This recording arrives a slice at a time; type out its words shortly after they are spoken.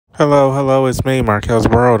Hello, hello, it's me, Markel's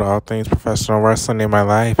World, all things professional wrestling in my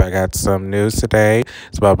life. I got some news today.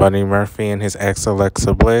 It's about Buddy Murphy and his ex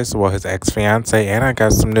Alexa Bliss, well, his ex fiance, and I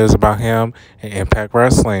got some news about him and Impact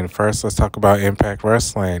Wrestling. First, let's talk about Impact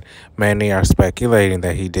Wrestling. Many are speculating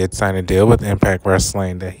that he did sign a deal with Impact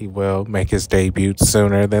Wrestling, that he will make his debut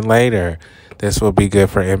sooner than later. This will be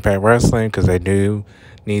good for Impact Wrestling because they do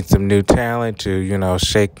need some new talent to,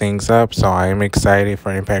 shake things up. So I am excited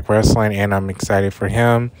for Impact Wrestling and I'm excited for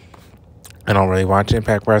him. I don't really watch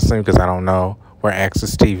Impact Wrestling because I don't know where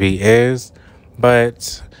Access TV is,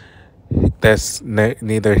 but that's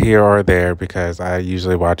neither here or there because I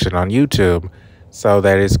usually watch it on YouTube. So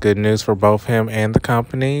that is good news for both him and the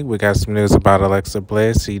company. We got some news about Alexa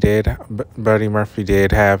Bliss. Buddy Murphy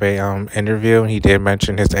did have a interview, and he did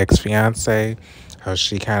mention his ex-fiance, how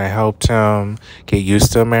she kind of helped him get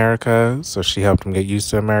used to America. So she helped him get used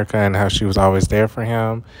to America and how she was always there for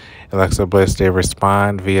him. Alexa Bliss did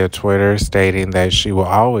respond via Twitter stating that she will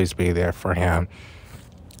always be there for him.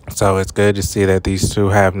 So it's good to see that these two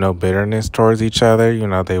have no bitterness towards each other.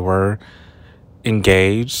 They were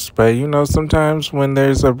engaged, but sometimes when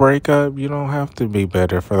there's a breakup, you don't have to be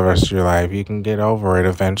bitter for the rest of your life. You can get over it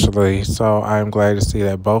eventually. So I'm glad to see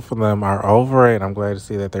that both of them are over it. I'm glad to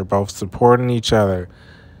see that they're both supporting each other.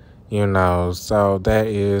 So that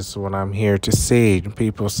is what I'm here to see,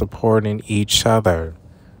 people supporting each other.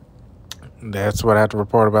 That's what I have to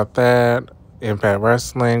report about that. Impact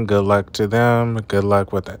Wrestling, good luck to them. Good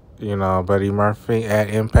luck with, Buddy Murphy at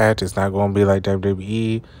Impact. It's not going to be like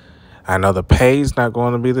WWE. I know the pay's not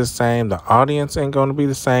going to be the same. The audience ain't going to be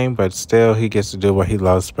the same, but still he gets to do what he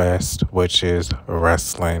loves best, which is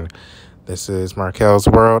wrestling. This is Markel's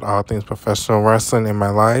World, all things professional wrestling in my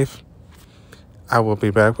life. I will be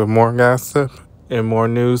back with more gossip and more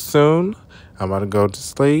news soon. I'm about to go to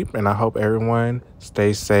sleep, and I hope everyone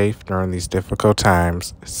stays safe during these difficult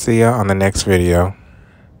times. See ya on the next video.